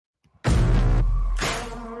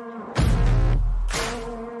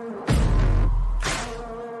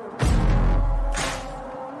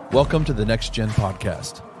Welcome to the Next Gen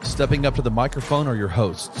Podcast. Stepping up to the microphone are your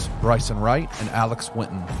hosts, Bryson Wright and Alex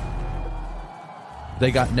Winton.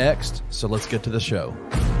 They got next, so let's get to the show.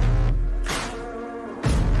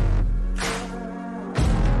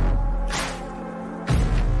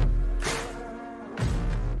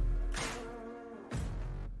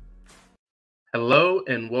 Hello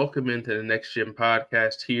and welcome into the Next Gen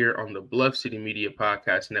Podcast here on the Bluff City Media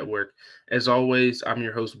Podcast Network. As always, I'm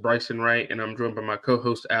your host, Bryson Wright, and I'm joined by my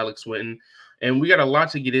co-host, Alex Winton. And we got a lot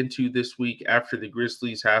to get into this week after the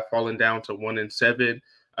Grizzlies have fallen down to 1-7.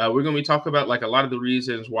 We're going to be talking about a lot of the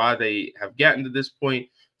reasons why they have gotten to this point,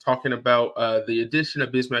 talking about the addition of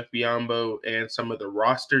Bismack Biyombo and some of the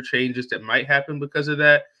roster changes that might happen because of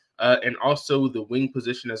that, and also the wing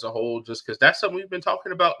position as a whole, just because that's something we've been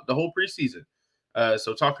talking about the whole preseason.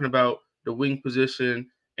 So talking about the wing position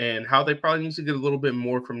and how they probably need to get a little bit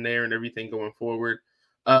more from there and everything going forward.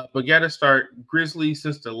 But got to start, Grizzlies,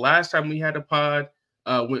 since the last time we had a pod,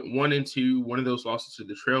 went 1-2. One of those losses to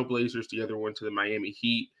the Trailblazers, the other one to the Miami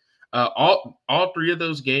Heat. All three of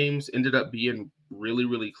those games ended up being really,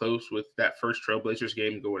 really close, with that first Trailblazers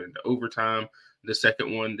game going into overtime. The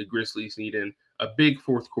second one, the Grizzlies needing a big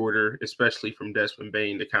fourth quarter, especially from Desmond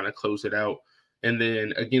Bane, to kind of close it out. And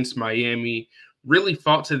then against Miami, really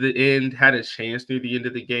fought to the end, had a chance near the end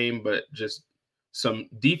of the game, but just some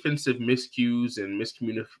defensive miscues and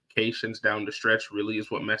miscommunications down the stretch really is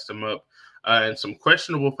what messed them up. And some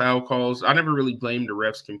questionable foul calls. I never really blamed the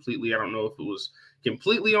refs completely. I don't know if it was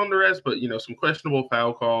completely on the refs, but, some questionable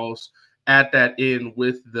foul calls at that end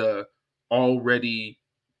with the already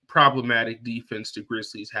problematic defense the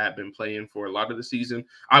Grizzlies have been playing for a lot of the season.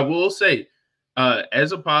 I will say,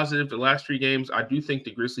 as a positive, the last three games, I do think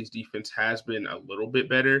the Grizzlies defense has been a little bit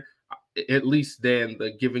better, at least than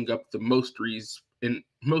the giving up the most threes in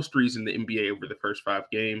the NBA over the first 5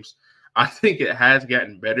 games. I think it has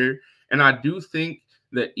gotten better. And I do think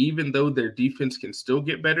that even though their defense can still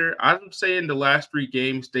get better, I would say in the last 3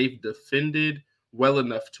 games, they've defended well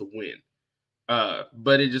enough to win.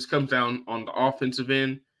 But it just comes down on the offensive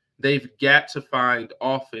end. They've got to find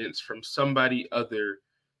offense from somebody other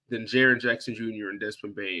than Jaren Jackson Jr. and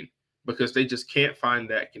Desmond Bane, because they just can't find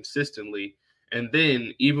that consistently. And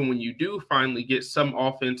then even when you do finally get some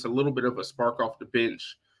offense, a little bit of a spark off the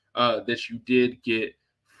bench that you did get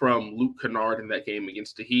from Luke Kennard in that game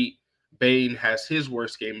against the Heat, Bane has his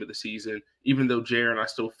worst game of the season, even though Jaren, I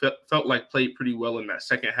still felt like played pretty well in that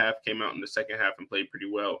second half, came out in the second half and played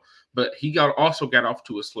pretty well. But he also got off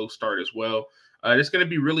to a slow start as well. It's going to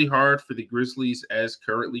be really hard for the Grizzlies as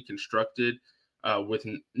currently constructed, with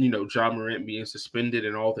Ja Morant being suspended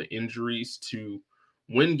and all the injuries, to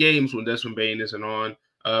win games when Desmond Bane isn't on,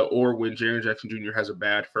 or when Jaren Jackson Jr. has a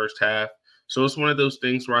bad first half. So it's one of those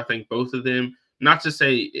things where I think both of them, not to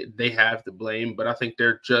say they have the blame, but I think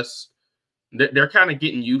they're kind of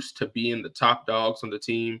getting used to being the top dogs on the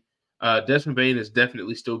team. Desmond Bane is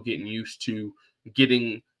definitely still getting used to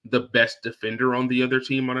getting the best defender on the other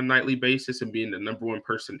team on a nightly basis and being the number one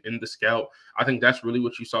person in the scout. I think that's really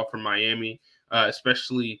what you saw from Miami.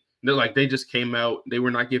 Especially, they just came out. They were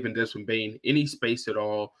not giving Desmond Bane any space at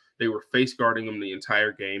all. They were face guarding him the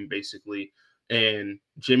entire game, basically. And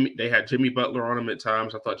they had Jimmy Butler on him at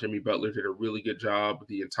times. I thought Jimmy Butler did a really good job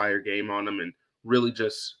the entire game on him, and really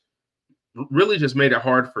just made it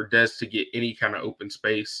hard for Des to get any kind of open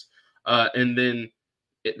space. And then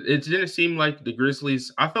it didn't seem like the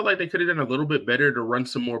Grizzlies, I felt like they could have done a little bit better to run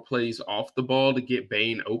some more plays off the ball to get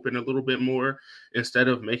Bane open a little bit more, instead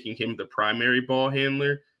of making him the primary ball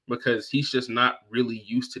handler, because he's just not really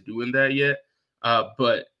used to doing that yet.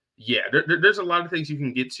 But yeah, there's a lot of things you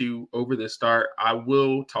can get to over the start. I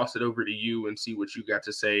will toss it over to you and see what you got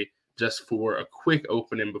to say just for a quick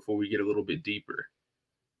opening before we get a little bit deeper.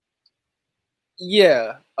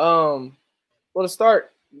 Yeah. Well, to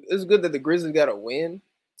start, it's good that the Grizzlies got a win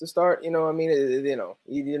to start. You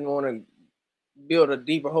didn't want to build a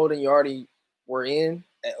deeper hole than you already were in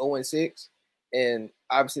at 0-6. And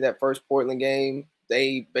obviously that first Portland game,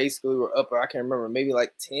 they basically were up, I can't remember, maybe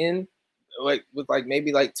 10, with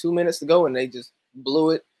maybe 2 minutes to go, and they just blew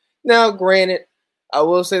it. Now, granted, I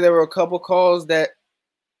will say there were a couple calls that,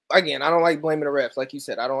 again, I don't like blaming the refs. Like you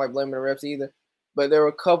said, I don't like blaming the refs either. But there were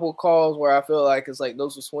a couple calls where I feel like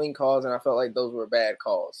those were swing calls, and I felt like those were bad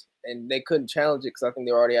calls. And they couldn't challenge it because I think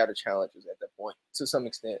they were already out of challenges at that point to some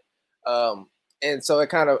extent. And so it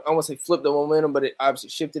kind of, I won't say flipped the momentum, but it obviously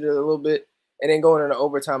shifted it a little bit. And then going into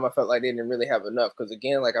overtime, I felt like they didn't really have enough because,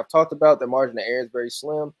 again, like I've talked about, the margin of error is very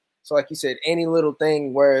slim. So like you said, any little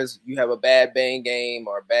thing, whereas you have a bad Bane game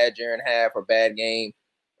or a bad Jaren half or bad game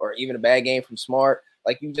or even a bad game from Smart,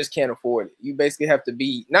 like you just can't afford it. You basically have to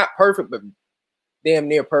be not perfect, but damn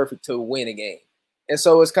near perfect to win a game. And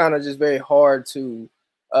so it's kind of just very hard to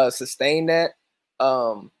sustain that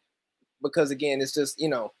because, again, it's just,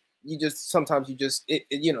 sometimes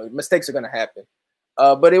mistakes are going to happen.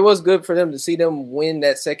 But it was good for them to see them win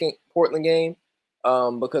that second Portland game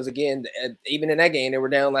because, again, even in that game, they were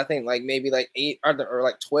down, I think, maybe 8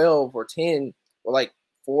 or 12 or 10 or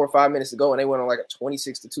 4 or 5 minutes to go, and they went on a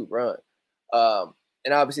 26-2 run.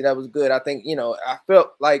 And obviously that was good. I think, I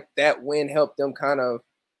felt like that win helped them kind of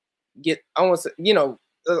get, I feel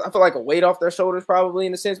like a weight off their shoulders probably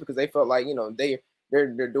in a sense because they felt like,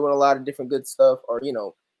 they're doing a lot of different good stuff or,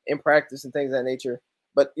 in practice and things of that nature.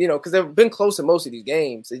 But, because they've been close in most of these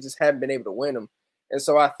games, they just haven't been able to win them. And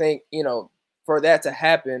so I think, for that to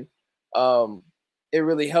happen, it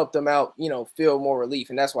really helped them out, feel more relief.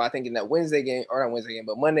 And that's why I think in that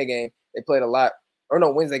Monday game, they played a lot,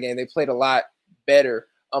 Wednesday game, they played a lot better.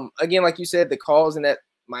 Again, like you said, the calls in that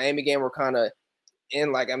Miami game were kind of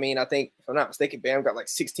in, I think, if I'm not mistaken, Bam got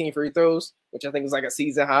 16 free throws, which I think was a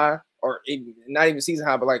season high, or not even season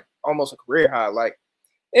high, but almost a career high.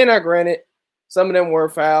 And granted, some of them were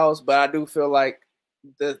fouls, but I do feel like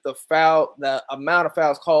the amount of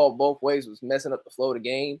fouls called both ways was messing up the flow of the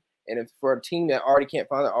game. And if for a team that already can't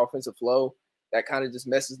find their offensive flow, that kind of just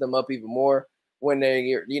messes them up even more when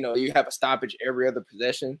you have a stoppage every other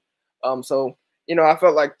possession. So, I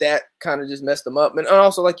felt like that kind of just messed them up. And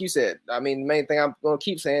also, like you said, the main thing I'm going to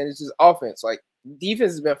keep saying is just offense.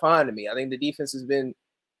 Defense has been fine to me. I think the defense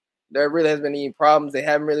there really hasn't been any problems. They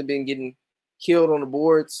haven't really been getting killed on the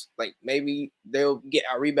boards. Maybe they'll get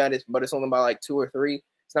out rebounded, but it's only by 2 or 3.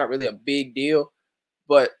 It's not really a big deal.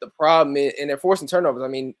 But the problem is, and they're forcing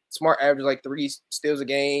turnovers. Smart averages 3 steals a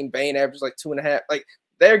game. Bane averages 2.5.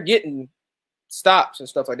 They're getting stops and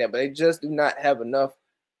stuff like that, but they just do not have enough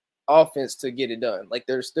offense to get it done.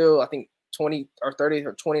 They're still, I think, 20 or 30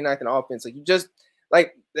 or 29th in offense.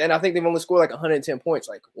 And I think they've only scored 110 points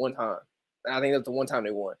one time. And I think that's the one time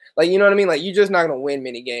they won. You know what I mean? You're just not going to win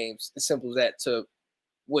many games, as simple as that, to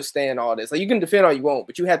withstand all this. You can defend all you want,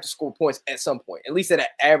 but you have to score points at some point, at least at an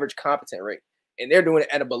average competent rate. And they're doing it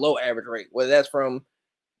at a below average rate, whether that's from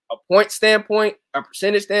a point standpoint, a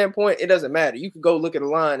percentage standpoint, it doesn't matter. You could go look at a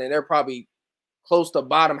line, and they're probably close to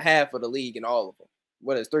bottom half of the league in all of them.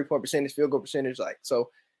 Whether it's 3-point percentage, field goal percentage, so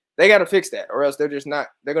they got to fix that, or else they're just not.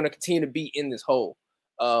 They're going to continue to be in this hole.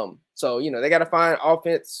 So they got to find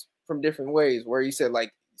offense from different ways. Where you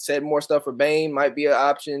said more stuff for Bane might be an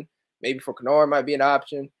option, maybe for Kennard might be an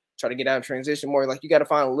option. Try to get out in transition more. You got to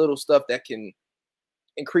find little stuff that can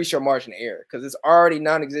increase your margin of error because it's already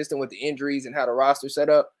non-existent with the injuries and how the roster's set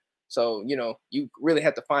up. So you really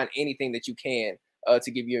have to find anything that you can to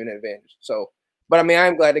give you an advantage. So, but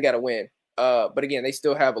I'm glad they got a win. But again, they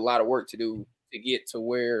still have a lot of work to do to get to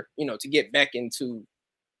where, to get back into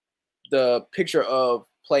the picture of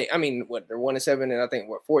play. They're 1-7 and I think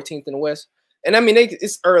 14th in the West. And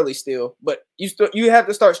it's early still, but you have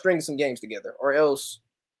to start stringing some games together, or else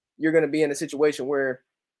you're going to be in a situation where,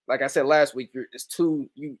 like I said last week,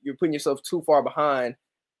 you're putting yourself too far behind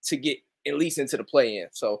to get at least into the play-in.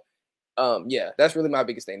 So, that's really my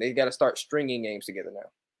biggest thing. They got to start stringing games together now.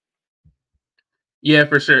 Yeah,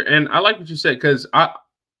 for sure. And I like what you said because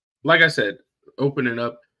like I said, opening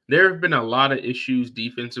up, there have been a lot of issues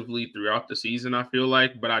defensively throughout the season, I feel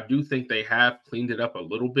like, but I do think they have cleaned it up a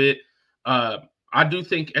little bit. I do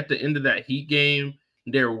think at the end of that Heat game,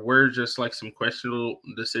 there were just some questionable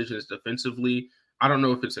decisions defensively. I don't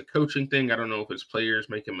know if it's a coaching thing. I don't know if it's players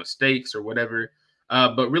making mistakes or whatever.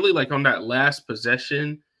 But really, on that last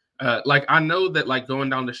possession, I know that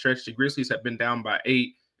going down the stretch, the Grizzlies have been down by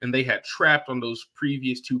 8. And they had trapped on those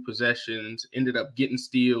previous 2 possessions, ended up getting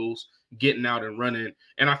steals, getting out and running.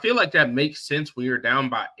 And I feel like that makes sense when you're down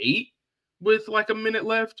by 8 with a minute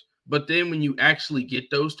left. But then when you actually get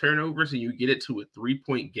those turnovers and you get it to a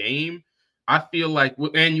 3-point game, I feel like,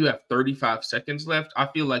 and you have 35 seconds left, I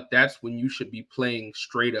feel like that's when you should be playing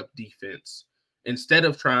straight up defense instead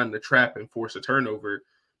of trying to trap and force a turnover.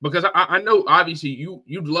 Because I know, obviously,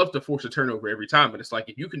 you'd love to force a turnover every time, but it's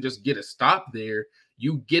if you can just get a stop there,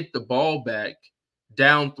 you get the ball back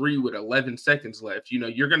down 3 with 11 seconds left.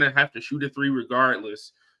 You're going to have to shoot a 3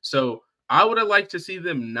 regardless. So I would have liked to see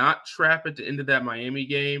them not trap at the end of that Miami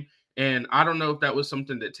game. And I don't know if that was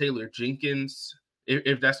something that Taylor Jenkins said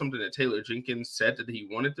that he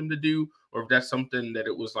wanted them to do, or if that's something that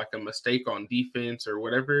it was a mistake on defense or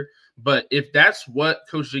whatever. But if that's what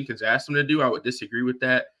Coach Jenkins asked them to do, I would disagree with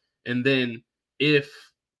that. And then if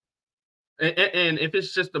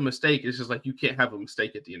it's just a mistake, it's just you can't have a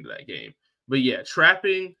mistake at the end of that game. But yeah,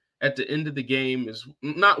 trapping at the end of the game is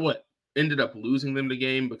not what ended up losing them the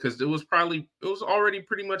game, because it was already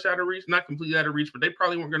pretty much out of reach, not completely out of reach, but they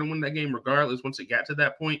probably weren't going to win that game regardless. Once it got to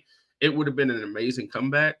that point, it would have been an amazing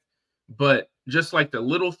comeback. But just like the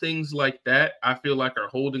little things like that, I feel like are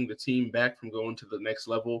holding the team back from going to the next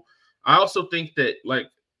level. I also think that like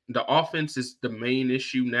the offense is the main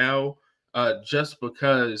issue now, just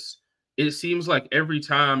because it seems like every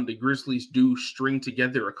time the Grizzlies do string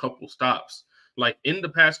together a couple stops, like in the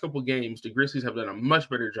past couple games, the Grizzlies have done a much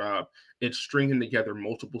better job at stringing together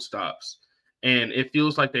multiple stops. And it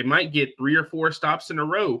feels like they might get 3 or 4 stops in a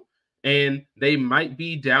row, and they might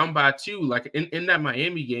be down by 2. Like in that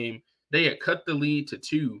Miami game, they had cut the lead to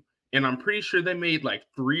 2, and I'm pretty sure they made like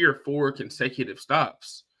 3 or 4 consecutive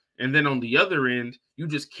stops. And then on the other end, you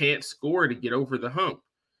just can't score to get over the hump.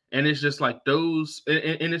 And it's just like those,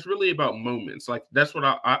 and it's really about moments. Like that's what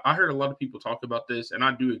I heard a lot of people talk about this, and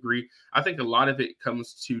I do agree. I think a lot of it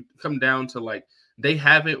come down to like they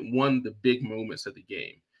haven't won the big moments of the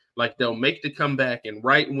game. Like they'll make the comeback, and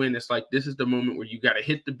right when it's like this is the moment where you got to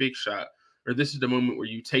hit the big shot, or this is the moment where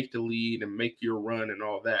you take the lead and make your run and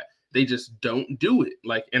all that, they just don't do it.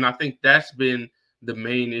 Like, and I think that's been the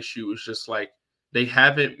main issue, is just like they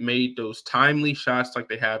haven't made those timely shots like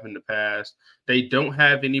they have in the past. They don't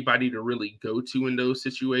have anybody to really go to in those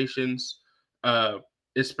situations,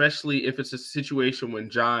 especially if it's a situation when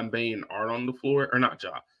Ja and Bane aren't on the floor, or not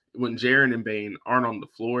Ja, when Jaren and Bane aren't on the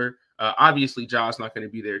floor. Obviously, Ja's not going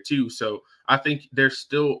to be there too. So I think they're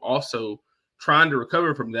still also trying to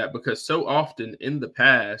recover from that, because so often in the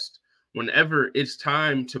past, whenever it's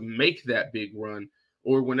time to make that big run,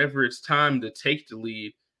 or whenever it's time to take the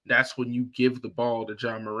lead, that's when you give the ball to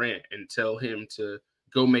Ja Morant and tell him to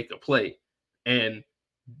go make a play. And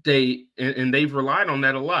they've relied on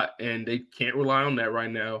that a lot, and they can't rely on that right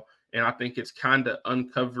now. And I think it's kind of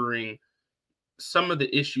uncovering some of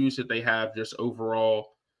the issues that they have just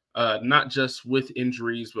overall, not just with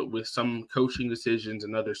injuries, but with some coaching decisions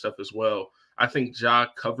and other stuff as well. I think Ja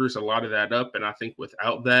covers a lot of that up, and I think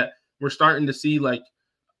without that, we're starting to see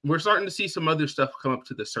some other stuff come up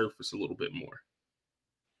to the surface a little bit more.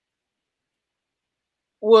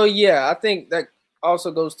 Well, yeah, I think that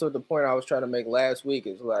also goes to the point I was trying to make last week,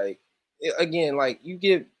 is like, again, like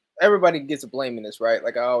everybody gets a blame in this, right?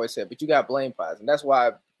 Like I always said, but you got blame pies. And that's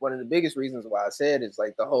why one of the biggest reasons why I said is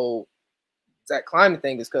like the whole Zach Kleiman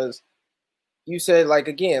thing is because you said, like,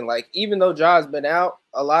 again, like even though Ja's been out,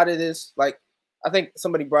 a lot of this, like I think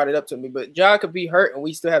somebody brought it up to me, but Ja could be hurt and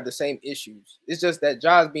we still have the same issues. It's just that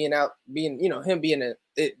Ja's being out, him being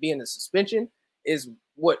a suspension is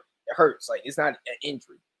what hurts. Like it's not an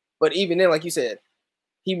injury. But even then, like you said,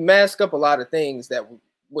 he masked up a lot of things that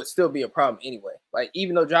would still be a problem anyway. Like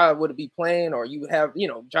even though Ja would be playing, or you have,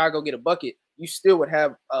 Ja go get a bucket, you still would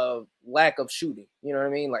have a lack of shooting. You know what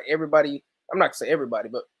I mean? Like everybody, I'm not gonna say everybody,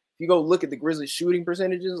 but if you go look at the Grizzlies shooting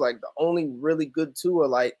percentages, like the only really good two are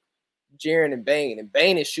like Jaren and Bane. And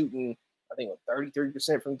Bane is shooting, I think,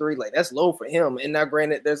 33% from 3. Like that's low for him. And now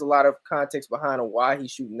granted, there's a lot of context behind why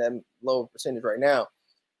he's shooting that low percentage right now.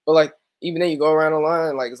 But like even then you go around the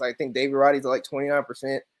line, like it's like I think David Roddy's at like 29%.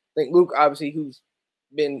 I think Luke, obviously, who's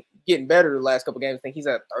been getting better the last couple of games, I think he's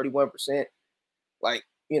at 31%. Like,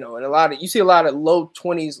 and you see a lot of low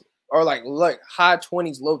 20s or like high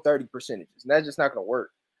 20s, low 30 percentages. And that's just not gonna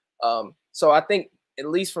work. So I think at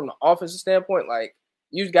least from the offensive standpoint, like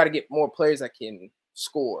you just got to get more players that can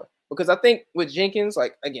score. Because I think with Jenkins,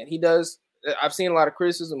 like again, I've seen a lot of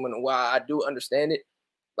criticism, and while I do understand it,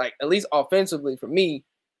 like at least offensively for me,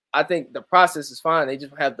 I think the process is fine. They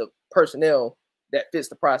just have the personnel that fits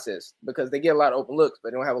the process, because they get a lot of open looks,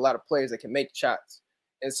 but they don't have a lot of players that can make shots.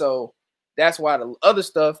 And so that's why the other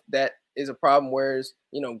stuff that is a problem, whereas,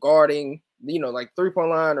 guarding, like 3-point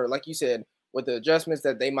line, or like you said, with the adjustments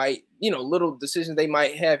that they might, little decisions they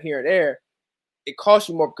might have here and there, it costs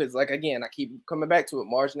you more because, like, again, I keep coming back to it,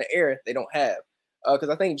 margin of error they don't have. Because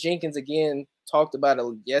I think Jenkins, again, talked about it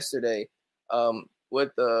yesterday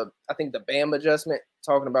with I think the Bam adjustment,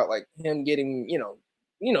 talking about like him getting,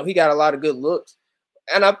 he got a lot of good looks.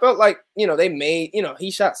 And I felt like, they made, he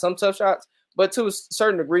shot some tough shots, but to a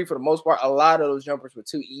certain degree, for the most part, a lot of those jumpers were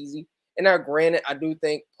too easy. And now, granted, I do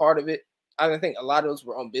think part of it, I think a lot of those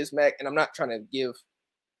were on Bismack, and I'm not trying to give,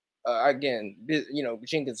 again,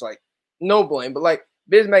 Jenkins like no blame, but like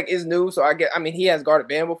Bismack is new, so he has guarded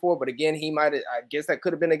Bam before, but again, I guess that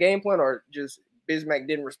could have been a game plan, or just Bismack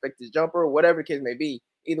didn't respect his jumper, or whatever the case may be.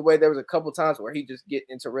 Either way, there was a couple times where he just get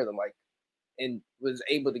into rhythm, like, and was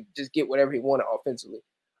able to just get whatever he wanted offensively.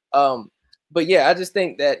 But yeah, I just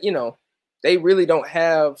think that, they really don't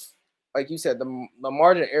have, like you said, the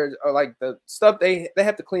margin of errors, or like the stuff they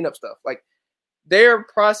have to clean up stuff. Like their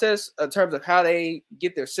process in terms of how they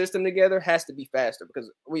get their system together has to be faster because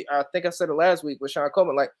I think I said it last week with Sean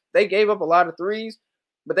Coleman, like they gave up a lot of threes,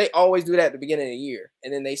 but they always do that at the beginning of the year,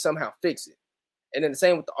 and then they somehow fix it. And then the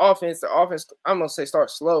same with the offense. The offense, I'm gonna say, start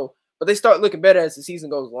slow, but they start looking better as the season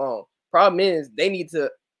goes along. Problem is, they need to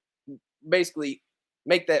basically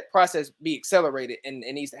make that process be accelerated, and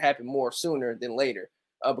it needs to happen more sooner than later.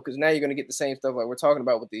 Because now you're gonna get the same stuff like we're talking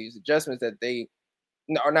about with these adjustments that they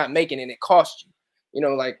are not making, and it costs you. You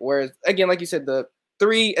know, like whereas again, like you said, the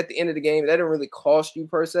 3 at the end of the game that didn't really cost you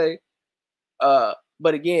per se.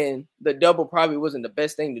 But again, the double probably wasn't the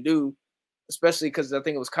best thing to do, especially because I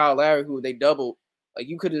think it was Kyle Lowry who they doubled. Like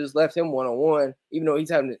you could have just left him 1-on-1, even though he's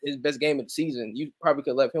having his best game of the season. You probably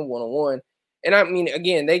could have left him 1-on-1. And I mean,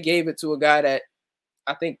 again, they gave it to a guy that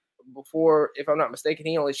I think before, if I'm not mistaken,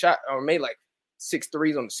 he only shot or made like 6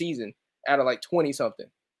 threes on the season out of like 20 something.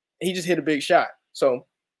 He just hit a big shot. So,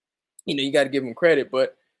 you know, you got to give him credit.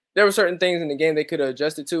 But there were certain things in the game they could have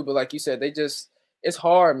adjusted to. But like you said, it's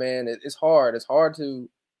hard, man. It's hard. It's hard to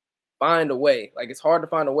find a way. Like it's hard to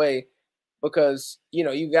find a way because, you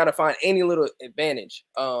know, you got to find any little advantage.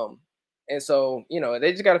 And so, you know,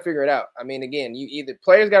 they just got to figure it out. I mean, again, you either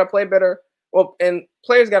players got to play better. Well, and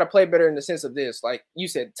players got to play better in the sense of this, like you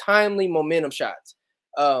said, timely momentum shots.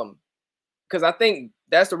 Because I think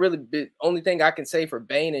that's the really big only thing I can say for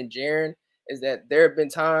Bane and Jaren is that there have been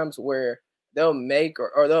times where they'll make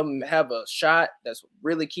or they'll have a shot that's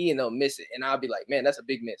really key and they'll miss it. And I'll be like, man, that's a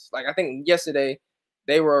big miss. Like I think yesterday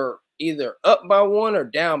they were either up by 1 or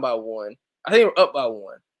down by 1. I think they were up by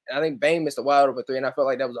 1. And I think Bane missed a wide open 3, and I felt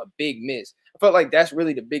like that was a big miss. I felt like that's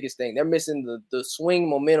really the biggest thing. They're missing the swing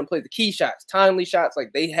momentum plays, the key shots, timely shots.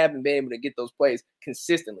 Like they haven't been able to get those plays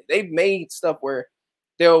consistently. They've made stuff where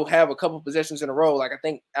they'll have a couple possessions in a row. Like I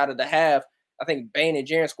think out of the half, I think Bane and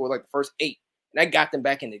Jaren scored like the first 8, and that got them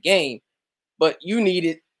back in the game. But you need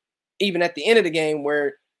it even at the end of the game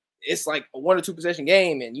where it's like a 1 or 2 possession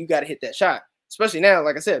game, and you got to hit that shot. Especially now,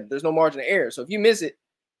 like I said, there's no margin of error. So if you miss it,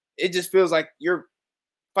 it just feels like you're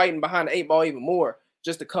fighting behind the 8 ball even more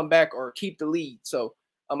just to come back or keep the lead. So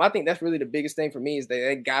I think that's really the biggest thing for me is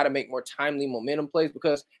they got to make more timely momentum plays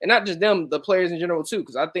because, and not just them, the players in general too,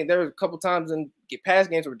 because I think there was a couple times in past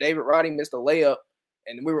games where David Roddy missed a layup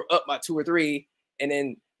and we were up by 2 or 3, and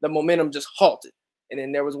then the momentum just halted. And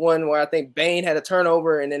then there was one where I think Bane had a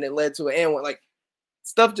turnover and then it led to an and one. Like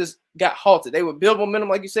stuff just got halted. They would build momentum,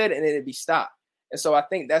 like you said, and then it'd be stopped. And so I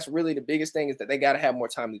think that's really the biggest thing is that they got to have more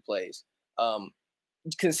timely plays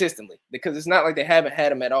consistently because it's not like they haven't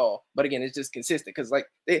had them at all. But again, it's just consistent because like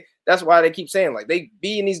that's why they keep saying like they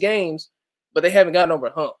be in these games, but they haven't gotten over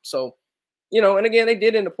the hump. So, you know, and again, they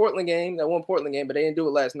did in the Portland game, that one Portland game, but they didn't do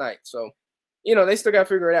it last night. So, you know, they still got to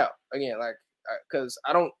figure it out again, like because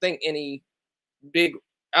I don't think any big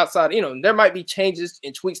outside, you know, there might be changes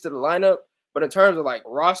and tweaks to the lineup, but in terms of like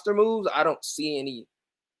roster moves, I don't see any,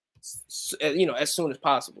 you know, as soon as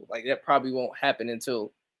possible. Like that probably won't happen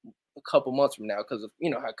until a couple months from now because of, you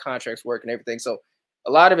know, how contracts work and everything. So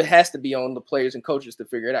a lot of it has to be on the players and coaches to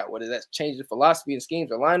figure it out, whether that's changing philosophy and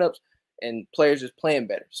schemes or lineups and players just playing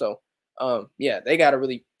better. So yeah, they got to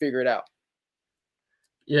really figure it out.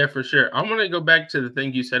 Yeah, for sure. I want to go back to the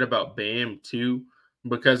thing you said about Bam too,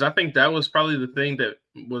 because I think that was probably the thing that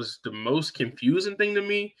was the most confusing thing to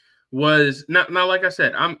me was not like I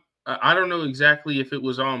said, I don't know exactly if it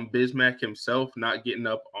was on Bismack himself not getting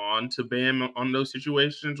up onto Bam on those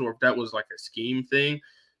situations or if that was like a scheme thing.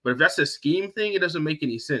 But if that's a scheme thing, it doesn't make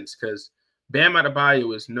any sense because Bam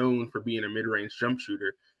Adebayo is known for being a mid-range jump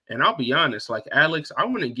shooter. And I'll be honest, like Alex, I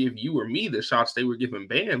wouldn't give you or me the shots they were giving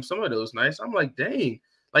Bam some of those nights. I'm like, dang,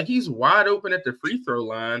 like he's wide open at the free throw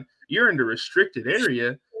line. You're in the restricted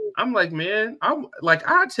area. I'm like, man,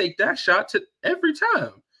 I take that shot to every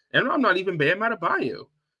time. And I'm not even Bam Adebayo.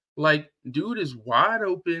 Like, dude is wide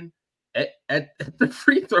open at the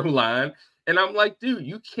free throw line. And I'm like, dude,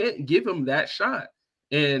 you can't give him that shot.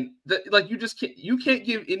 And you can't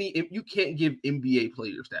give NBA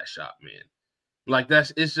players that shot, man. Like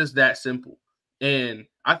it's just that simple. And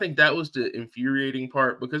I think that was the infuriating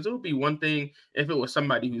part because it would be one thing if it was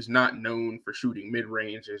somebody who's not known for shooting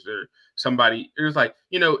mid-ranges or somebody, it was like,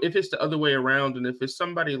 you know, if it's the other way around and if it's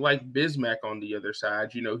somebody like Bismack on the other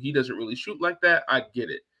side, you know, he doesn't really shoot like that, I get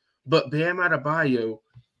it. But Bam Adebayo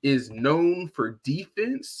is known for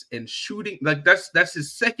defense and shooting. Like that's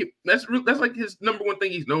his second, that's like his number one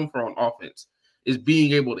thing he's known for on offense is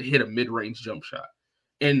being able to hit a mid-range jump shot.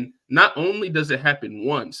 And not only does it happen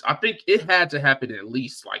once, I think it had to happen at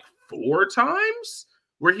least like 4 times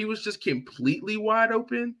where he was just completely wide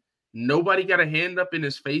open. Nobody got a hand up in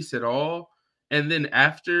his face at all. And then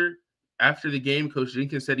after after the game, Coach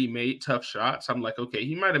Jenkins said he made tough shots. I'm like, okay,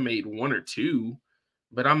 he might have made one or two,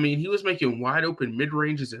 but I mean, he was making wide open mid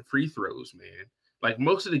ranges and free throws, man. Like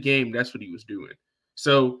most of the game, that's what he was doing.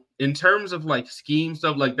 So in terms of like scheme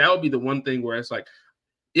stuff, like that would be the one thing where it's like,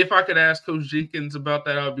 if I could ask Coach Jenkins about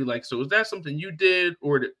that, I'd be like, so is that something you did?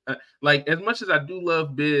 Or like, as much as I do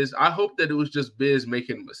love Biz, I hope that it was just Biz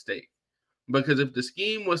making a mistake. Because if the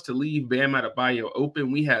scheme was to leave Bam Adebayo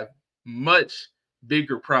open, we have much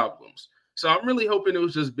bigger problems. So I'm really hoping it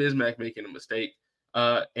was just Bismack making a mistake.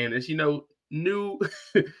 And as you know, new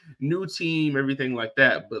new team, everything like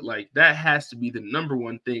that. But like that has to be the number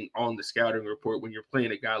one thing on the scouting report when you're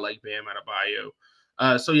playing a guy like Bam Adebayo.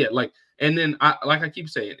 So yeah, like, and then I keep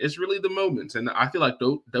saying, it's really the moments, and I feel like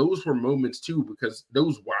those were moments too, because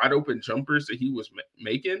those wide open jumpers that he was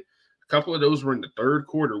making, a couple of those were in the third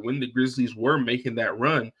quarter when the Grizzlies were making that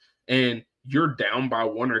run, and you're down by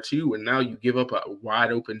one or two, and now you give up a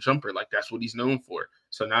wide open jumper. Like that's what he's known for.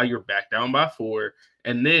 So now you're back down by 4,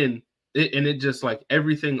 and then it just like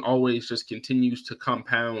everything always just continues to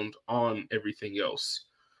compound on everything else.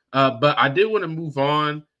 But I did want to move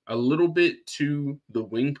on a little bit to the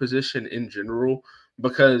wing position in general,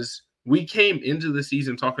 because we came into the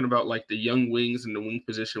season talking about like the young wings, and the wing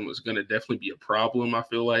position was going to definitely be a problem, I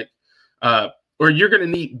feel like. Or you're going to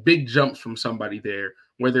need big jumps from somebody there,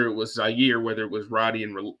 whether it was Zaire, whether it was Roddy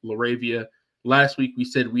and Laravia. Last week we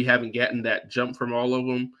said we haven't gotten that jump from all of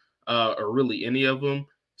them, or really any of them.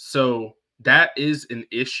 So that is an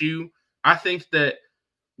issue. I think that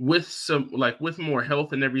with more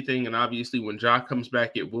health and everything, and obviously when Ja comes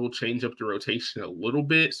back, it will change up the rotation a little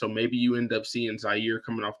bit. So maybe you end up seeing Zaire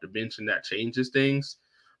coming off the bench, and that changes things.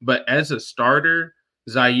 But as a starter,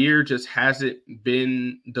 Zaire just hasn't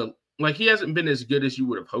been he hasn't been as good as you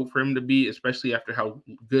would have hoped for him to be, especially after how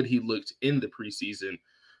good he looked in the preseason.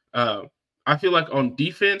 I feel like on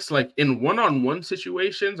defense, like in one-on-one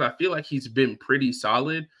situations, I feel like he's been pretty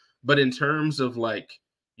solid. But in terms of like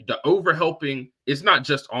the overhelping, it's not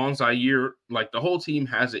just on Zaire. Like the whole team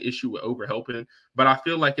has an issue with overhelping, but I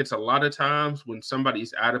feel like it's a lot of times when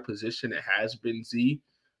somebody's out of position, it has been Z.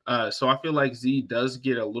 So I feel like Z does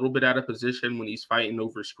get a little bit out of position when he's fighting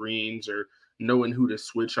over screens or knowing who to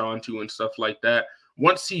switch on to and stuff like that.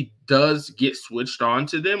 Once he does get switched on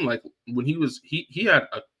to them, like when he had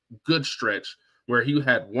a good stretch where he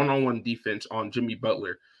had one-on-one defense on Jimmy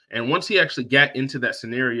Butler. And once he actually got into that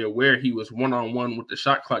scenario where he was one-on-one with the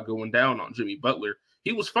shot clock going down on Jimmy Butler,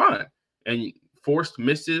 he was fine and forced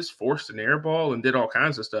misses, forced an air ball, and did all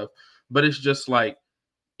kinds of stuff. But it's just like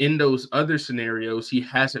in those other scenarios, he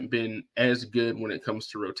hasn't been as good when it comes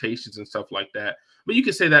to rotations and stuff like that. But you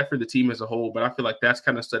could say that for the team as a whole, but I feel like that's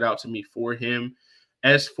kind of stood out to me for him.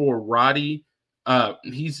 As for Roddy,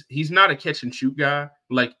 he's not a catch and shoot guy.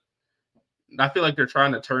 Like, I feel like they're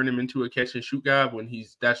trying to turn him into a catch and shoot guy when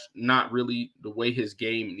that's not really the way his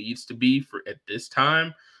game needs to be for at this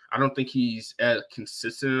time. I don't think he's a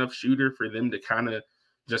consistent enough shooter for them to kind of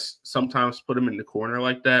just sometimes put him in the corner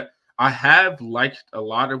like that. I have liked a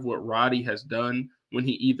lot of what Roddy has done when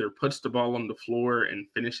he either puts the ball on the floor and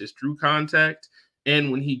finishes through contact,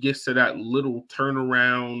 and when he gets to that little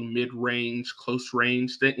turnaround, mid-range, close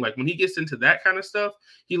range thing. Like when he gets into that kind of stuff,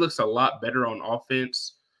 he looks a lot better on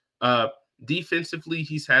offense. Defensively,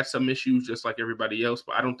 he's had some issues just like everybody else,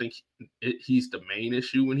 but I don't think he's the main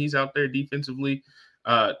issue when he's out there defensively.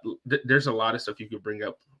 There's a lot of stuff you could bring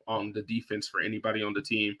up on the defense for anybody on the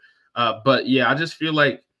team. But yeah, I just feel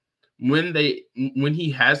like when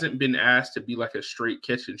he hasn't been asked to be like a straight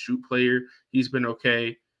catch and shoot player, he's been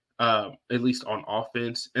okay, at least on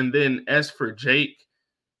offense. And then as for Jake,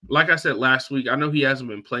 like I said last week, I know he hasn't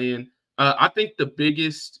been playing. I think the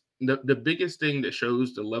biggest thing that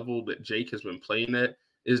shows the level that Jake has been playing at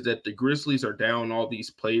is that the Grizzlies are down all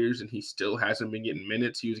these players, and he still hasn't been getting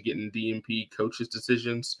minutes. He was getting DMP coaches'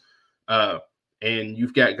 decisions. And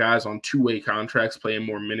you've got guys on two-way contracts playing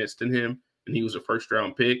more minutes than him, and he was a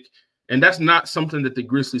first-round pick. And that's not something that the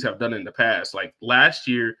Grizzlies have done in the past. Like last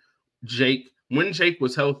year, when Jake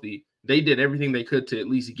was healthy, they did everything they could to at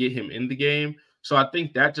least get him in the game. So I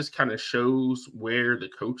think that just kind of shows where the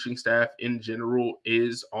coaching staff in general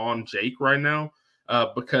is on Jake right now.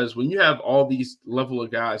 Because when you have all these level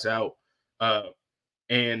of guys out,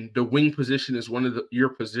 and the wing position is one of your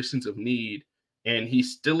positions of need, and he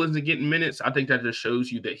still isn't getting minutes, I think that just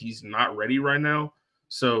shows you that he's not ready right now.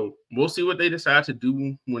 So we'll see what they decide to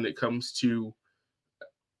do when it comes to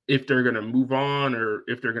if they're going to move on or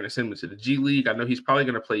if they're going to send him to the G League. I know he's probably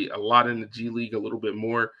going to play a lot in the G League, a little bit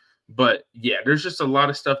more. But yeah, there's just a lot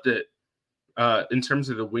of stuff that in terms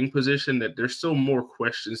of the wing position that there's still more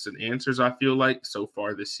questions than answers, I feel like, so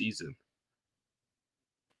far this season.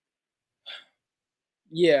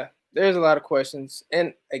 Yeah, there's a lot of questions,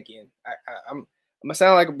 and again, I'm gonna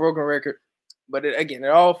sound like a broken record, but again, it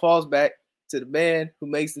all falls back to the man who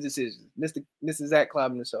makes the decisions, Mr. Zach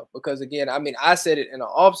Kleiman himself. Because again, I mean, I said it in the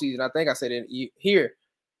offseason. I think I said it here.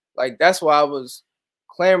 Like that's why I was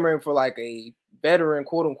clamoring for like a veteran,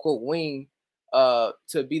 quote unquote, wing,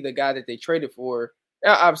 to be the guy that they traded for.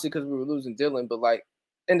 Now, obviously, because we were losing Dylan, but like,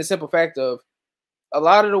 in the simple fact of a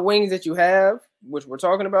lot of the wings that you have, which we're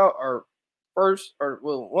talking about, are first or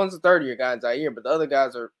well, one's a third year guy in Zaire, but the other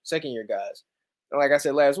guys are second year guys. And like I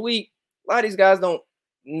said last week, a lot of these guys don't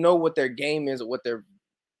know what their game is or what their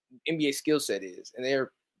NBA skill set is, and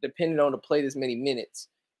they're dependent on to play this many minutes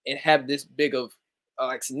and have this big of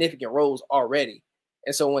like significant roles already.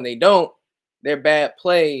 And so when they don't, their bad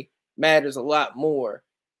play matters a lot more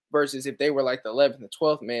versus if they were like the 11th and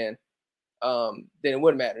 12th man, then it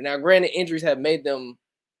wouldn't matter. Now, granted, injuries have made them,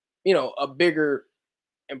 a bigger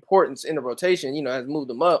importance in the rotation, has moved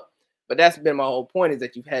them up. But that's been my whole point is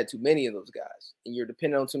that you've had too many of those guys and you're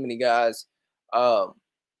dependent on too many guys that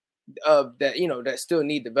still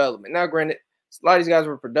need development. Now, granted, a lot of these guys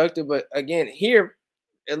were productive, but again, here,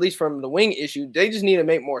 at least from the wing issue, they just need to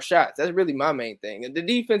make more shots. That's really my main thing. And the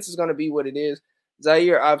defense is going to be what it is.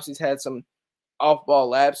 Zaire obviously has had some off-ball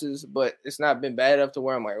lapses, but it's not been bad enough to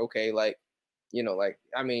where I'm like, okay, or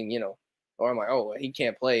I'm like, oh, he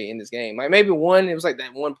can't play in this game. Like maybe one, it was like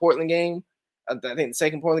that one Portland game. I think the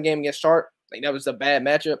second Portland game against Sharp, like that was a bad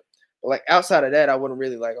matchup. But like outside of that, I wouldn't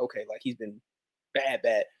really like, okay, like he's been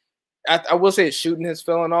bad. I will say his shooting has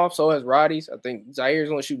fallen off. So has Roddy's. I think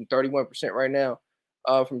Zaire's only shooting 31% right now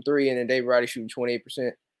from three, and then Dave Roddy shooting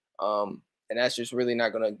 28%. And that's just really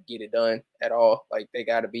not going to get it done at all. Like they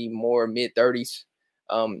got to be more mid-30s.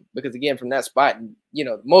 Because again, from that spot,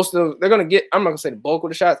 most of them, they're going to get, I'm not going to say the bulk of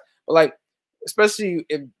the shots, but like, especially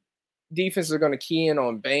if defenses are going to key in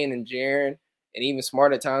on Bane and Jaren and even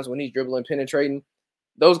Smart at times when he's dribbling, penetrating,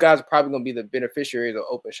 those guys are probably going to be the beneficiaries of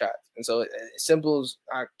open shots. And so as simple as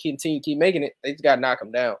I keep making it, they just got to knock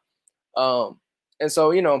them down. And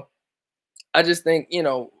so, I just think,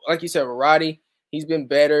 like you said, with Roddy, he's been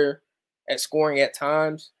better at scoring at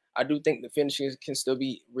times. I do think the finishing can still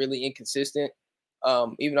be really inconsistent.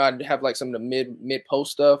 Even though I have like some of the mid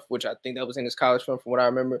post stuff, which I think that was in his college film from what I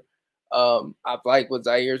remember. I've liked what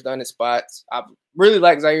Zaire's done in spots. I really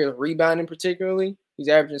like Zaire's rebounding particularly. He's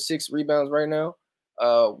averaging 6 rebounds right now,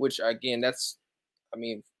 which again,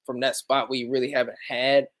 from that spot we really haven't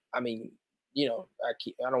had. I don't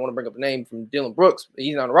want to bring up a name from Dylan Brooks.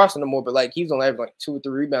 He's not on the roster no more, but like he's only averaging like 2 or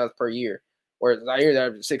 3 rebounds per year, whereas Zaire's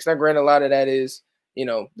averaging 6. Now, granted, a lot of that is,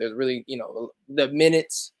 there's really, the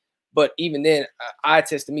minutes, but even then, eye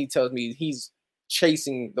test to me tells me he's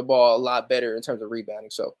chasing the ball a lot better in terms of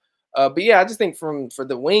rebounding. So, but yeah, I just think for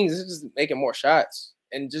the Wings, it's just making more shots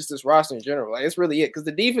and just this roster in general. Like, it's really it. Because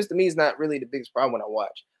the defense to me is not really the biggest problem when I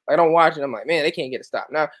watch. Like, I don't watch it. I'm like, man, they can't get a stop.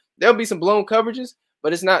 Now, there'll be some blown coverages,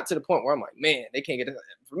 but it's not to the point where I'm like, man, they can't get a stop.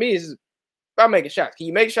 For me, it's just about making shots. Can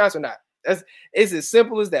you make shots or not? It's as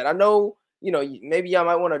simple as that. I know, maybe y'all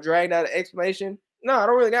might want to drag that explanation. No, I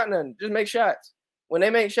don't really got nothing. Just make shots. When they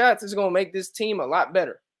make shots, it's going to make this team a lot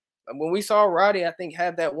better. When we saw Roddy, I think,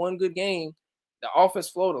 have that one good game, the offense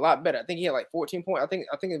flowed a lot better. I think he had like 14 points. I think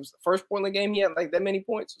it was the first Portland game he had like that many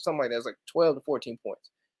points or something like that. It was like 12 to 14 points.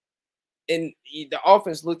 And the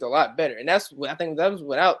offense looked a lot better. And that's what I think that was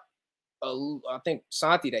without,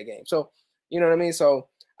 Santi that game. So, you know what I mean? So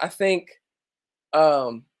I think,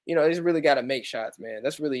 they just really got to make shots, man.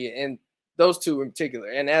 That's really it. And those two in particular.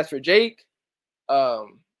 And as for Jake,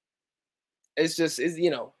 it's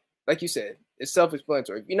like you said, it's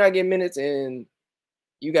self-explanatory. If you're not getting minutes and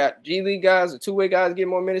you got G League guys or two-way guys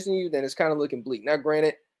getting more minutes than you, then it's kind of looking bleak. Now,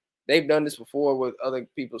 granted, they've done this before with other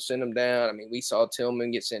people send them down. I mean, we saw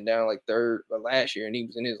Tillman get sent down like last year, and he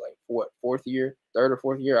was in his like third or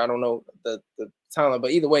fourth year. I don't know the timeline,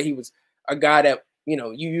 but either way, he was a guy that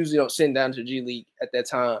you usually don't send down to G League at that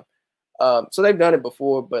time. So they've done it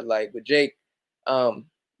before, but like with Jake,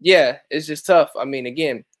 it's just tough. I mean,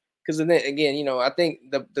 again, because then again, I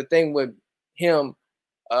think the thing with him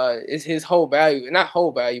is his whole value, not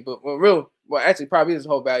whole value, but actually probably his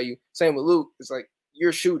whole value. Same with Luke. It's like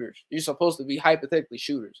you're shooters. You're supposed to be hypothetically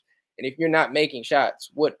shooters, and if you're not making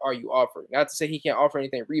shots, what are you offering? Not to say he can't offer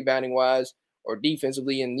anything rebounding wise or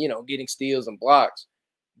defensively, and getting steals and blocks,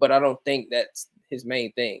 but I don't think that's his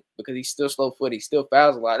main thing because he's still slow foot. He still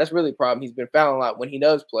fouls a lot. That's really a problem. He's been fouling a lot when he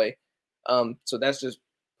does play. So that's just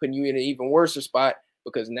putting you in an even worse spot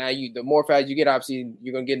because now the more fouls you get, obviously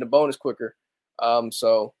you're gonna get in the bonus quicker. I just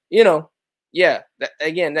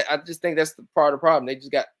think that's the part of the problem. They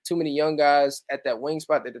just got too many young guys at that wing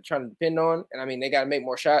spot that they're trying to depend on. And I mean, they got to make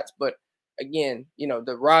more shots, but again,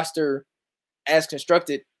 the roster as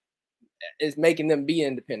constructed is making them be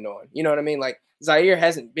independent on. You know what I mean? Like Zaire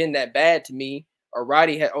hasn't been that bad to me, or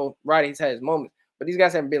Roddy's had his moments, but these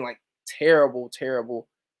guys haven't been like terrible.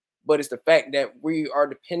 But it's the fact that we are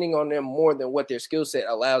depending on them more than what their skill set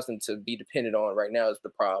allows them to be dependent on right now is the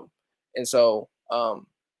problem. And so,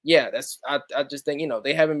 yeah, I just think,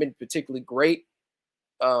 they haven't been particularly great.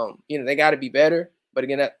 They got to be better. But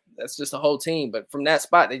again, that's just a whole team. But from that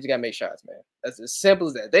spot, they just got to make shots, man. That's as simple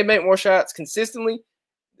as that. If they make more shots consistently,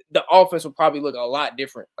 the offense will probably look a lot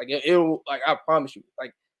different. Like it'll, like I promise you,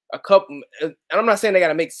 like a couple. And I'm not saying they got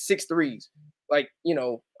to make 6 threes. Like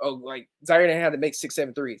like Zaire didn't have to make 6,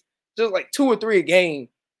 7 threes. Just like 2 or 3 a game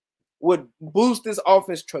would boost this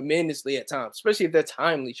offense tremendously at times, especially if they're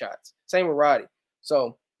timely shots. Same with Roddy.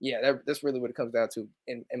 So yeah, that's really what it comes down to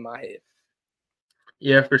in my head.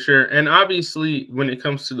 Yeah, for sure. And obviously, when it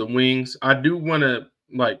comes to the Wings, I do want to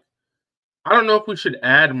I don't know if we should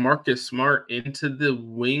add Marcus Smart into the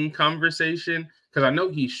wing conversation because I know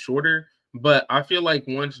he's shorter, but I feel like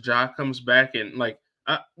once Ja comes back and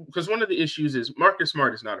because one of the issues is Marcus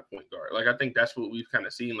Smart is not a point guard. Like I think that's what we've kind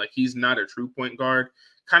of seen. Like he's not a true point guard.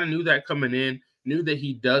 Kind of knew that coming in. Knew that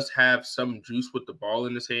he does have some juice with the ball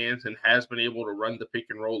in his hands and has been able to run the pick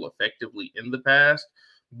and roll effectively in the past.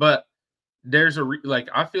 But there's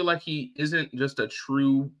I feel like he isn't just a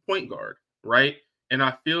true point guard, right? And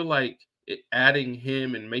I feel like adding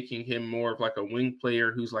him and making him more of like a wing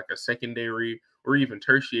player who's like a secondary or even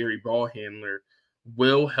tertiary ball handler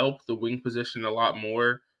will help the wing position a lot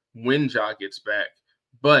more when Ja gets back.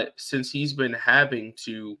 But since he's been having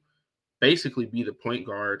to basically be the point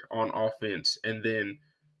guard on offense and then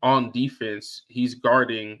on defense, he's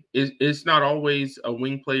guarding. It's not always a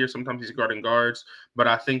wing player. Sometimes he's guarding guards. But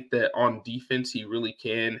I think that on defense, he really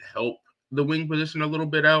can help the wing position a little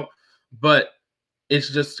bit out. But it's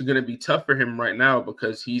just going to be tough for him right now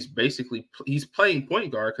because he's playing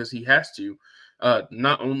point guard because he has to.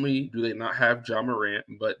 Not only do they not have Ja Morant,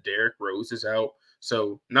 but Derrick Rose is out.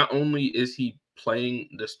 So not only is he playing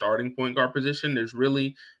the starting point guard position, there's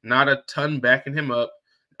really not a ton backing him up.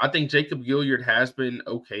 I think Jacob Gilyard has been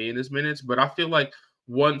okay in his minutes, but I feel like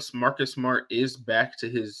once Marcus Smart is back to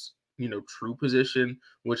his true position,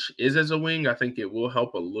 which is as a wing, I think it will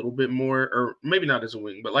help a little bit more, or maybe not as a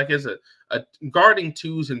wing, but like as a guarding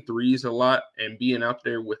 2s and 3s a lot and being out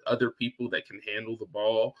there with other people that can handle the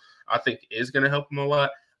ball, I think is going to help him a lot.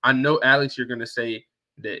 I know, Alex, you're going to say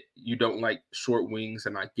that you don't like short wings,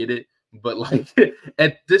 and I get it, but like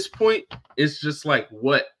at this point, it's just like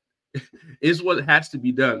what has to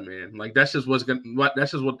be done, man. Like that's just what they're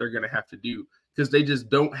going to have to do. Because they just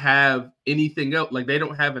don't have anything else. Like, they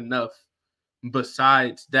don't have enough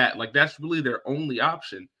besides that. Like, that's really their only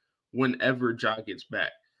option whenever Ja gets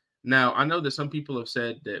back. Now, I know that some people have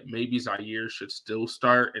said that maybe Zaire should still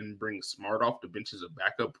start and bring Smart off the bench as a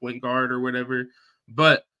backup point guard or whatever.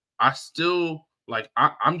 But I still,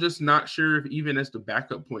 I'm just not sure if even as the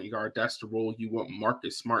backup point guard, that's the role you want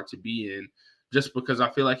Marcus Smart to be in. Just because I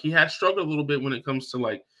feel like he has struggled a little bit when it comes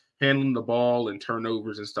to, handling the ball and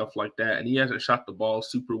turnovers and stuff like that. And he hasn't shot the ball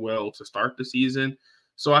super well to start the season.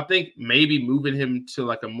 So I think maybe moving him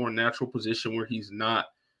to a more natural position where he's not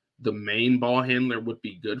the main ball handler would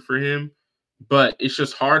be good for him. But it's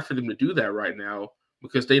just hard for them to do that right now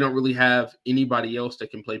because they don't really have anybody else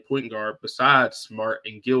that can play point guard besides Smart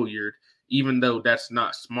and Gilyard, even though that's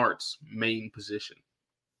not Smart's main position.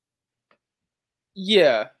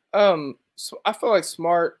 Yeah. So I feel like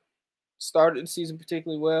Smart started the season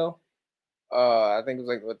particularly well. I think it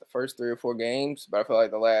was the first 3 or 4 games, but I feel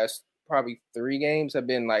like the last probably 3 games have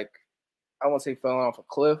been I won't say falling off a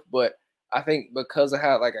cliff, but I think because of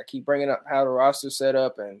how I keep bringing up how the roster's set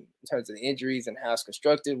up and in terms of the injuries and how it's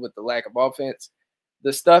constructed with the lack of offense,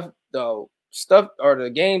 the stuff or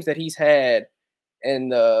the games that he's had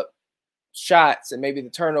and the shots and maybe the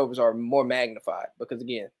turnovers are more magnified because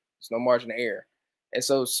again, there's no margin of error. And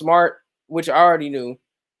so Smart, which I already knew,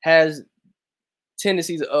 has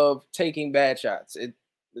tendencies of taking bad shots.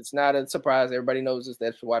 It's not a surprise. Everybody knows this.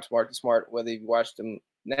 That's to watch Marcus Smart, whether you watched him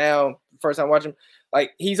now, first time watching him,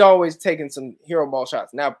 he's always taking some hero ball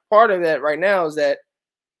shots. Now, part of that right now is that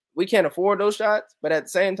we can't afford those shots, but at the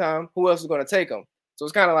same time, who else is going to take them? So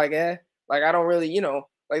it's kind of I don't really,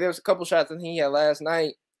 there was a couple shots I think he had last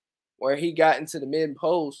night where he got into the mid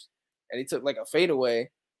post and he took a fadeaway,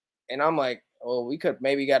 and I'm like, well, we could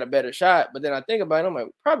maybe got a better shot. But then I think about it, I'm like,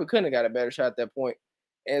 we probably couldn't have got a better shot at that point.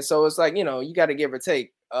 And so it's you got to give or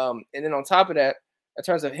take. And then on top of that, in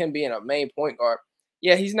terms of him being a main point guard,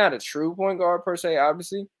 yeah, he's not a true point guard per se,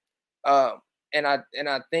 obviously. And I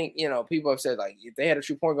think, people have said if they had a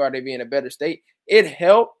true point guard, they'd be in a better state. It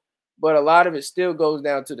helped, But a lot of it still goes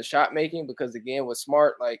down to the shot making because, again, with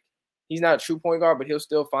Smart, like, he's not a true point guard, but he'll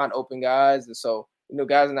still find open guys. And so,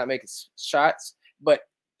 guys are not making shots. But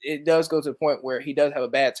it does go to the point where he does have a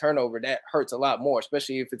bad turnover. That hurts a lot more,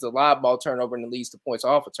 especially if it's a live ball turnover and it leads to points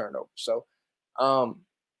off a turnover. So,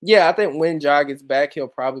 yeah, I think when Ja gets back, he'll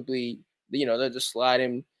probably, they'll just slide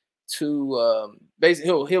him to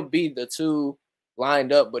basically he'll be the 2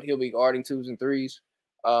 lined up, but he'll be guarding 2s and 3s.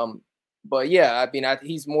 But yeah, I mean,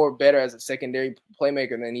 he's more better as a secondary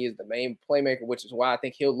playmaker than he is the main playmaker, which is why I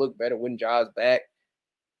think he'll look better when Ja's back.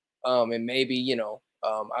 And maybe,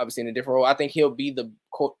 obviously in a different role. I think he'll be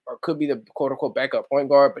could be the quote unquote backup point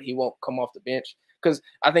guard, but he won't come off the bench because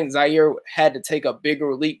I think Zaire had to take a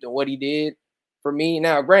bigger leap than what he did for me.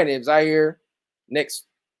 Now, granted, if Zaire next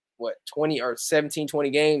 20 or 17, 20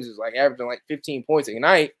 games is like averaging like 15 points a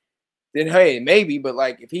night, then hey, maybe. But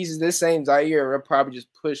like if he's this same Zaire, they'll probably just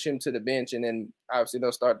push him to the bench, and then obviously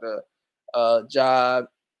they'll start the Ja,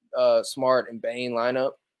 Smart, and Bane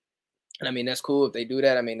lineup. And I mean that's cool if they do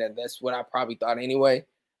that. I mean that's what I probably thought anyway.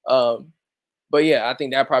 But yeah, I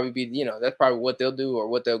think that probably be that's probably what they'll do or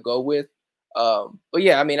what they'll go with. But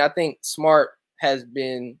yeah, I mean I think Smart has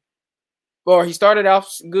been, well, he started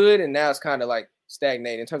off good and now it's kind of like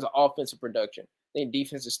stagnated in terms of offensive production. I think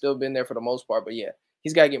defense has still been there for the most part, but yeah,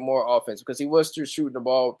 he's got to get more offense because he was still shooting the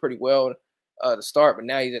ball pretty well to start, but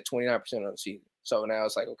now he's at 29% of the season. So now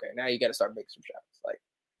it's like, okay, now you got to start making some shots. Like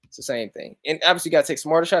it's the same thing. And obviously you got to take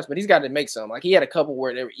smarter shots, but he's got to make some. Like he had a couple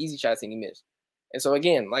where they were easy shots and he missed. And so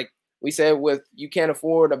again, like we said, you can't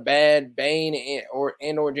afford a bad Bane or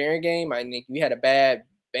Jaren game. I think you had a bad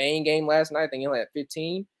Bane game last night. I think he only had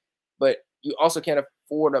 15, but you also can't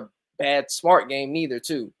afford a bad Smart game neither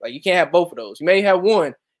too. Like you can't have both of those. You may have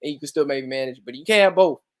one and you can still maybe manage, but you can't have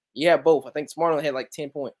both. You have both. I think Smart only had like 10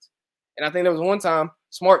 points. And I think there was one time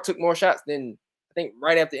Smart took more shots than, I think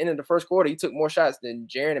right after the end of the first quarter, he took more shots than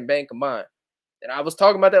Jaren and Bane combined. And I was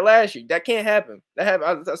talking about that last year. That can't happen. I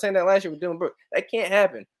was saying that last year with Dylan Brooks. That can't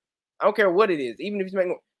happen. I don't care what it is. Even if he's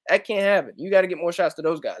making, that can't happen. You got to get more shots to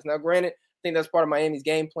those guys. Now, granted, I think that's part of Miami's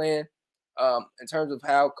game plan in terms of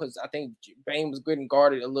how, because I think Bane was good and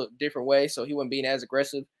guarded a little different way, so he wasn't being as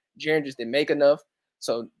aggressive. Jaren just didn't make enough.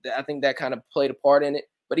 So I think that kind of played a part in it.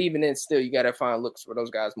 But even then, still, you got to find looks for those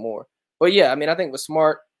guys more. But yeah, I mean, I think with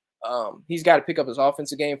Smart, he's got to pick up his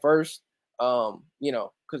offensive game first,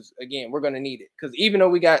 because, again, we're going to need it. Because even though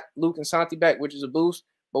we got Luke and Santi back, which is a boost,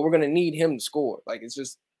 but we're going to need him to score. Like, it's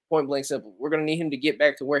just point blank simple. We're going to need him to get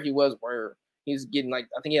back to where he was, where he's getting, like,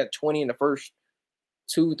 I think he had 20 in the first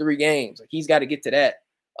 2-3 games. Like, he's got to get to that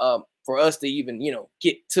for us to even,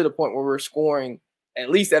 get to the point where we're scoring at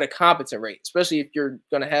least at a competent rate, especially if you're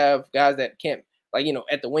going to have guys that can't, like,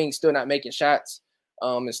 at the wing still not making shots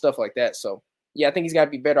and stuff like that. So, yeah, I think he's got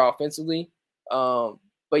to be better offensively.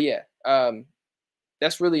 But, yeah,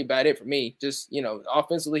 that's really about it for me. Just,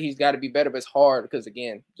 offensively, he's got to be better, but it's hard because,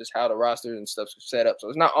 again, just how the roster and stuff's set up. So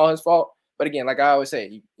it's not all his fault. But, again, like I always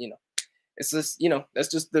say, it's just, that's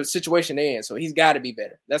just the situation they're in. So he's got to be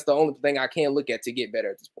better. That's the only thing I can look at to get better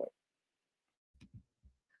at this point.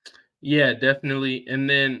 Yeah, definitely. And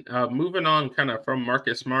then moving on kind of from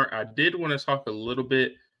Marcus Smart, I did want to talk a little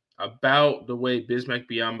bit about the way Bismack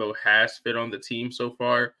Biyombo has fit on the team so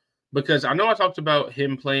far, because I know I talked about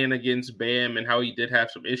him playing against Bam and how he did have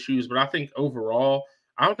some issues, but I think overall,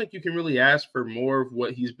 I don't think you can really ask for more of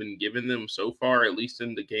what he's been giving them so far, at least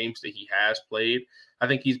in the games that he has played. I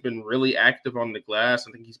think he's been really active on the glass.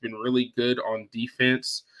 I think he's been really good on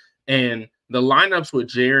defense. And the lineups with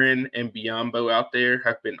Jaren and Biyombo out there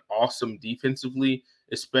have been awesome defensively,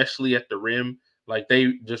 especially at the rim. Like,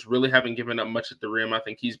 they just really haven't given up much at the rim. I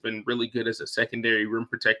think he's been really good as a secondary rim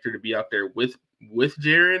protector to be out there with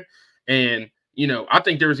Jaren. And, I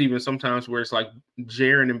think there's even sometimes where it's like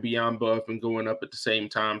Jaren and Biyombo have been going up at the same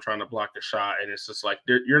time trying to block a shot. And it's just like,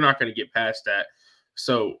 you're not going to get past that.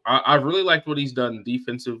 So I really liked what he's done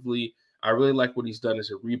defensively. I really like what he's done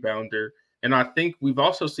as a rebounder. And I think we've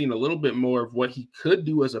also seen a little bit more of what he could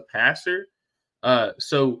do as a passer.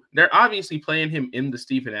 So they're obviously playing him in the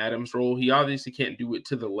Steven Adams role. He obviously can't do it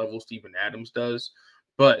to the level Steven Adams does,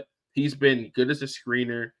 but he's been good as a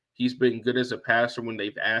screener. He's been good as a passer when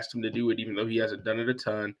they've asked him to do it, even though he hasn't done it a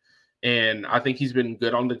ton. And I think he's been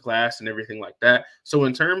good on the glass and everything like that. So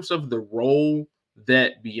in terms of the role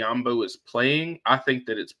that Biyombo is playing, I think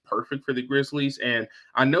that it's perfect for the Grizzlies. And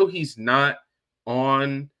I know he's not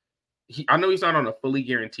on a fully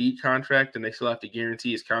guaranteed contract, and they still have to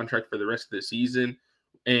guarantee his contract for the rest of the season.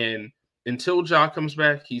 And until Ja comes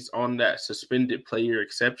back, he's on that suspended player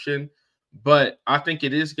exception. But I think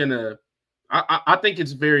it is going to I think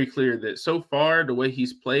it's very clear that so far, the way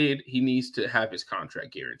he's played, he needs to have his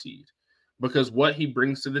contract guaranteed because what he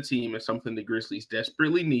brings to the team is something the Grizzlies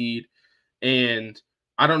desperately need. And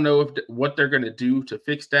I don't know what they're going to do to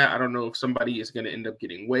fix that. I don't know if somebody is going to end up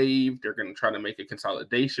getting waived. They're going to try to make a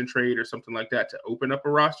consolidation trade or something like that to open up a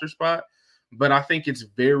roster spot. But I think it's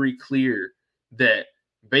very clear that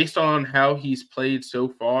based on how he's played so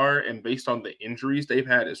far and based on the injuries they've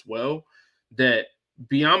had as well, that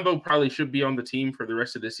Biyombo probably should be on the team for the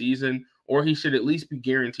rest of the season, or he should at least be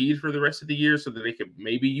guaranteed for the rest of the year so that they could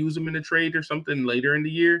maybe use him in a trade or something later in the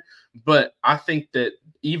year. But I think that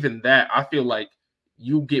even that, I feel like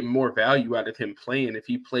you get more value out of him playing if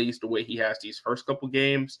he plays the way he has these first couple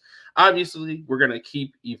games. Obviously, we're going to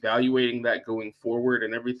keep evaluating that going forward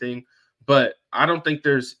and everything. But I don't think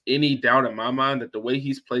there's any doubt in my mind that the way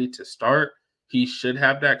he's played to start, he should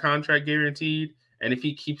have that contract guaranteed. And if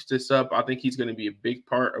he keeps this up, I think he's going to be a big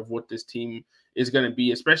part of what this team is going to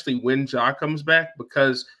be, especially when Ja comes back,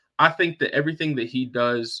 because I think that everything that he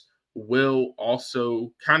does will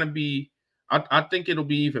also kind of be, I think it'll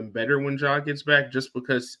be even better when Ja gets back, just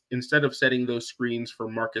because instead of setting those screens for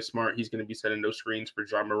Marcus Smart, he's going to be setting those screens for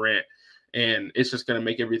Ja Morant. And it's just going to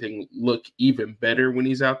make everything look even better when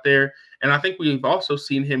he's out there. And I think we've also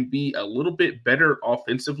seen him be a little bit better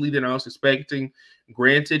offensively than I was expecting.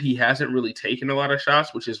 Granted, he hasn't really taken a lot of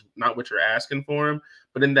shots, which is not what you're asking for him.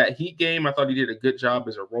 But in that Heat game, I thought he did a good job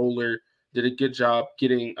as a roller, did a good job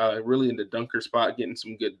getting really in the dunker spot, getting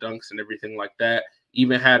some good dunks and everything like that.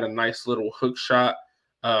 Even had a nice little hook shot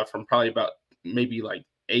from probably about maybe like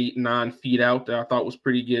 8-9 feet out that I thought was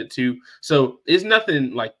pretty good too. So it's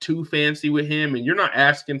nothing like too fancy with him, and you're not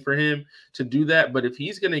asking for him to do that. But if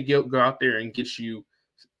he's going to go out there and get you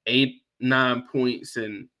 8-9 points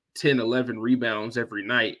and 10-11 rebounds every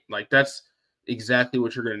night, like that's exactly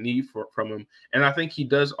what you're going to need from him. And I think he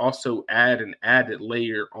does also add an added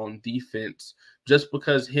layer on defense, just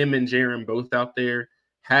because him and Jaren both out there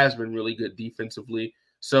has been really good defensively.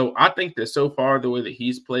 So I think that so far, the way that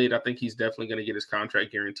he's played, I think he's definitely going to get his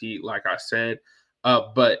contract guaranteed, like I said.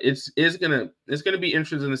 But it's gonna be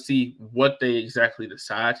interesting to see what they exactly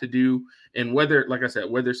decide to do, and whether, like I said,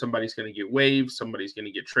 whether somebody's going to get waived, somebody's going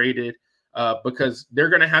to get traded, because they're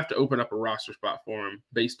going to have to open up a roster spot for him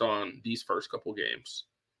based on these first couple games.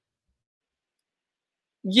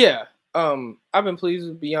 Yeah, I've been pleased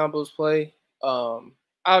with Biyombo's play.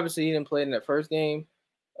 Obviously, he didn't play in that first game.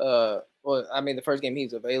 Well, I mean, the first game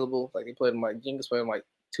he's available, like they played him like Jenkins played him like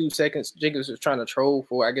 2 seconds. Jenkins was trying to troll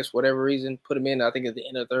for, I guess, whatever reason, put him in. I think at the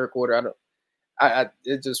end of the third quarter.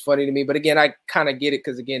 It's just funny to me. But again, I kind of get it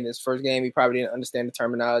because again, this first game he probably didn't understand the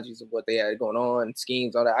terminologies of what they had going on,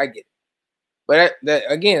 schemes, all that. I get it. But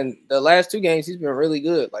again, the last 2 games he's been really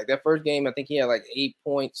good. Like that first game, I think he had like 8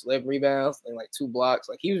 points, 11 rebounds, and like 2 blocks.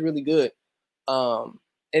 Like he was really good. And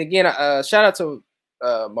again, shout out to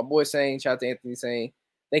my boy Sane. Shout out to Anthony Sane.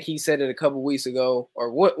 I think he said it a couple weeks ago,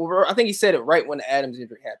 or I think he said it right when the Adams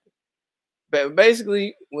injury happened. But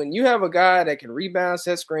basically, when you have a guy that can rebound,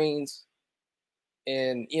 set screens,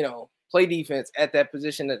 and play defense at that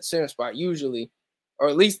position at the center spot, usually, or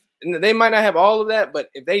at least they might not have all of that, but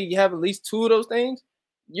if they have at least 2 of those things,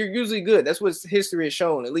 you're usually good. That's what history has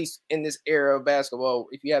shown, at least in this era of basketball.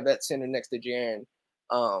 If you have that center next to Jaren,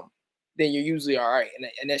 then you're usually all right,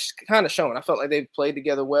 and that's kind of shown. I felt like they've played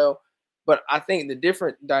together well. But I think the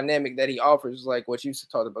different dynamic that he offers is like what you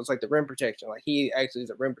talked about. It's like the rim protection. Like he actually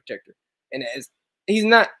is a rim protector. And he's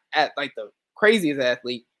not at like the craziest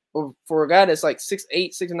athlete, but for a guy that's like 6'8",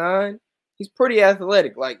 6'9", he's pretty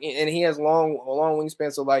athletic. Like, and he has a long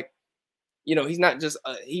wingspan. So like, he's not just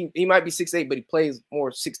he might be 6'8", but he plays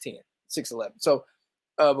more 6'10", 6'11". So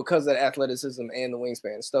because of the athleticism and the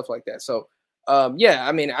wingspan and stuff like that. So yeah,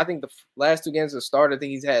 I mean, I think the last 2 games of the start, I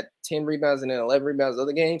think he's had 10 rebounds and then 11 rebounds the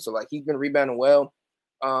other games. So, like, he's been rebounding well.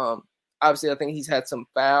 Obviously, I think he's had some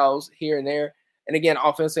fouls here and there. And, again,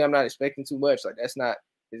 offensively, I'm not expecting too much. Like, that's not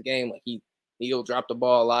his game. Like, he'll drop the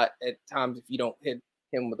ball a lot at times if you don't hit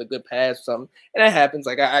him with a good pass or something. And that happens.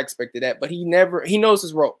 Like, I expected that. But he knows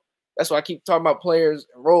his role. That's why I keep talking about players,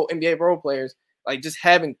 NBA role players. Like, just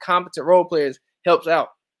having competent role players helps out.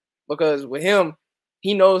 Because with him,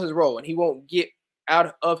 he knows his role, and he won't get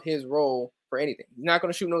out of his role for anything. He's not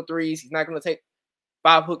going to shoot no threes. He's not going to take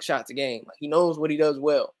 5 hook shots a game. Like, he knows what he does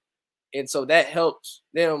well. And so that helps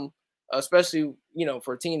them, especially,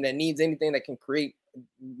 for a team that needs anything that can create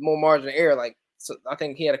more margin of error. Like, so I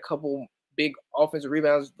think he had a couple big offensive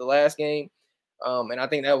rebounds the last game, and I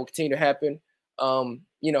think that will continue to happen.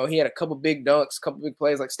 He had a couple big dunks, couple big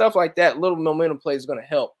plays, like stuff like that. Little momentum play is going to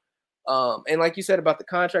help. And like you said about the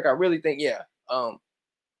contract, I really think,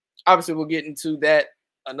 obviously, we'll get into that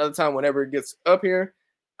another time whenever it gets up here.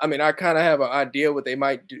 I mean, I kind of have an idea what they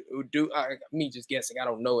might do. Me just guessing. I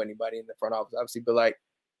don't know anybody in the front office, obviously, but like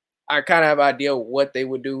I kind of have an idea what they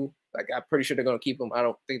would do. Like I'm pretty sure they're gonna keep him. I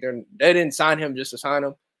don't think they didn't sign him just to sign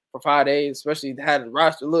him for 5 days, especially how the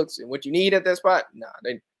roster looks and what you need at that spot. Nah,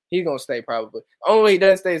 he's gonna stay probably. The only way he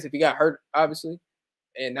doesn't stay is if he got hurt, obviously,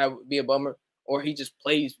 and that would be a bummer. Or he just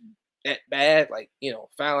plays that bad, like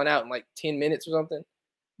fouling out in like 10 minutes or something.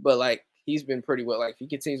 But like he's been pretty well. Like if he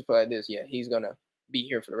continues to play like this, yeah, he's gonna be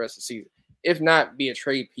here for the rest of the season. If not, be a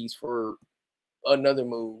trade piece for another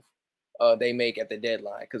move they make at the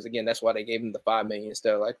deadline. Because again, that's why they gave him the $5 million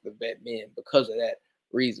instead of like the vet men, because of that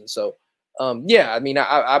reason. So yeah, I mean,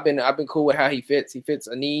 I've been cool with how he fits. He fits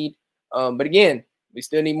a need. But again, we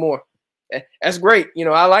still need more. That's great.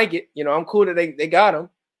 I like it. I'm cool that they got him,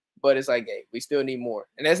 but it's like, hey, we still need more.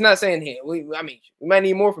 And that's not saying him. We might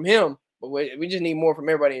need more from him, but we just need more from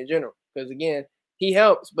everybody in general. Because again, he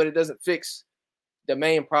helps, but it doesn't fix the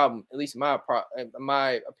main problem. At least my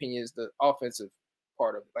opinion is the offensive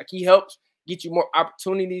part of it. Like he helps get you more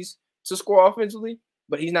opportunities to score offensively,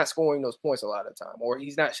 but he's not scoring those points a lot of the time, or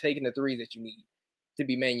he's not taking the threes that you need to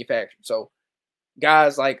be manufactured. So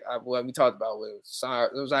guys like what we talked about with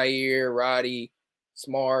Zaire, Roddy,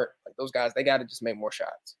 Smart, like those guys, they got to just make more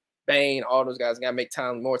shots. Bane, all those guys got to make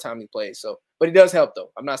more timely plays. So, but he does help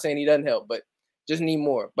though. I'm not saying he doesn't help, but just need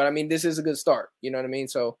more. But I mean, this is a good start. You know what I mean?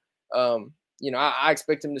 So, I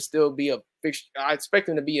expect him to still be a fixture. I expect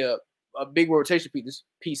him to be a big rotation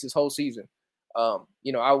piece this whole season.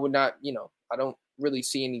 I would not, I don't really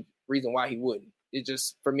see any reason why he wouldn't. It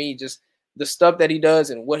just, for me, just the stuff that he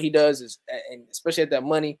does and what he does is, and especially at that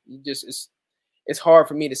money, it's hard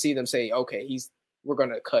for me to see them say, okay, we're going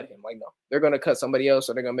to cut him. Like, no, they're going to cut somebody else,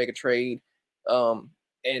 or they're going to make a trade. And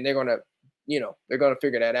they're going to, they're going to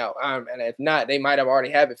figure that out. And if not, they might have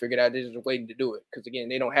already have it figured out. They're just waiting to do it. Because again,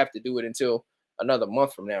 they don't have to do it until another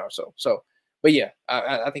month from now or so. So, but yeah,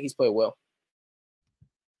 I think he's played well.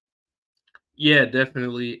 Yeah,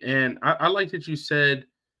 definitely. And I like that you said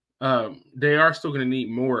they are still going to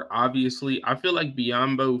need more. Obviously, I feel like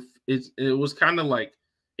Biyombo, it was kind of like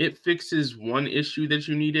it fixes one issue that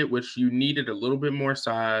you needed, which you needed a little bit more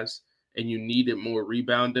size and you needed more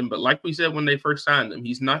rebounding. But like we said when they first signed him,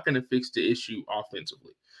 he's not going to fix the issue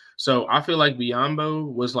offensively. So I feel like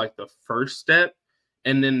Biyombo was like the first step.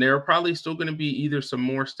 And then there are probably still going to be either some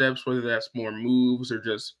more steps, whether that's more moves or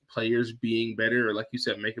just players being better, or like you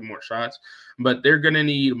said, making more shots. But they're going to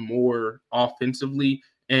need more offensively.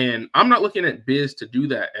 And I'm not looking at Biz to do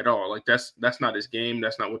that at all. Like that's not his game.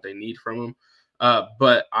 That's not what they need from him.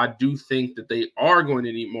 But I do think that they are going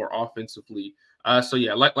to need more offensively. So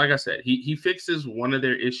yeah, like I said, he fixes one of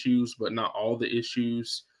their issues, but not all the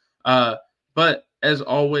issues. But as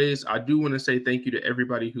always, I do want to say thank you to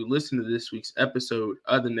everybody who listened to this week's episode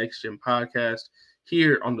of the Next Gen Podcast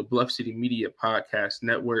here on the Bluff City Media Podcast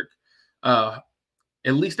Network. At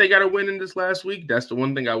least they got a win in this last week. That's the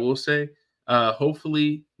one thing I will say.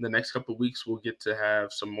 Hopefully, the next couple of weeks we'll get to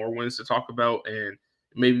have some more wins to talk about and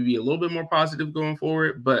maybe be a little bit more positive going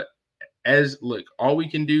forward. But all we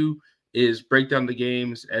can do is break down the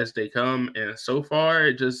games as they come. And so far,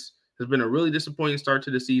 it just has been a really disappointing start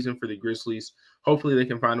to the season for the Grizzlies. Hopefully they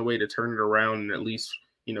can find a way to turn it around and at least,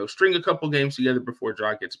 string a couple games together before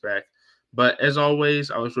Dry gets back. But as always,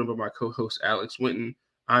 I was joined by my co-host, Alex Winton.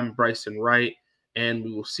 I'm Bryson Wright, and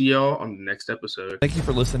we will see y'all on the next episode. Thank you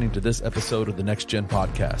for listening to this episode of the Next Gen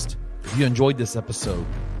Podcast. If you enjoyed this episode,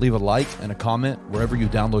 leave a like and a comment wherever you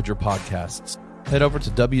download your podcasts. Head over to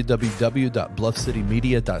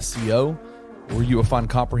www.bluffcitymedia.co, where you will find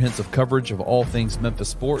comprehensive coverage of all things Memphis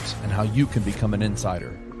sports and how you can become an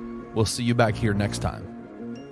insider. We'll see you back here next time.